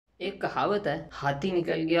एक कहावत है, हाथी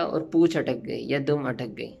निकल गया और पूंछ अटक गई या दुम अटक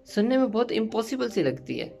गई। सुनने में बहुत इम्पॉसिबल सी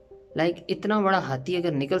लगती है। इतना बड़ा हाथी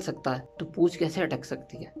अगर निकल सकता है तो पूंछ कैसे अटक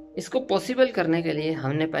सकती है। इसको पॉसिबल करने के लिए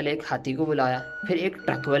हमने पहले एक हाथी को बुलाया, फिर एक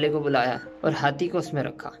ट्रक वाले को बुलाया और हाथी को उसमें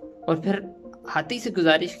रखा, और फिर हाथी से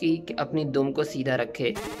गुजारिश की कि अपनी दुम को सीधा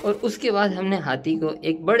रखे। और उसके बाद हमने हाथी को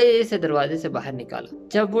एक बड़े से दरवाजे से बाहर निकाला।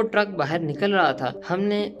 जब वो ट्रक बाहर निकल रहा था,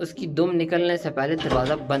 हमने उसकी दुम निकलने से पहले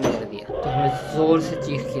दरवाजा बंद कर दिया, तो हमें जोर से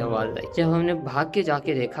चीख की आवाज आई। जब हमने भाग के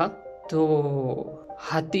जाके देखा तो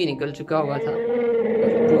हाथी निकल चुका हुआ था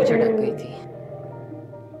और पूंछ अटक गई थी।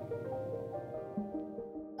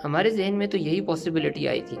 हमारे जहन में तो यही पॉसिबिलिटी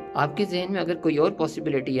आई थी। आपके जहन में अगर कोई और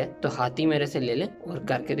पॉसिबिलिटी है तो हाथी मेरे से ले लें और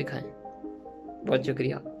करके दिखाएं। बहुत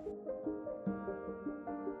शुक्रिया।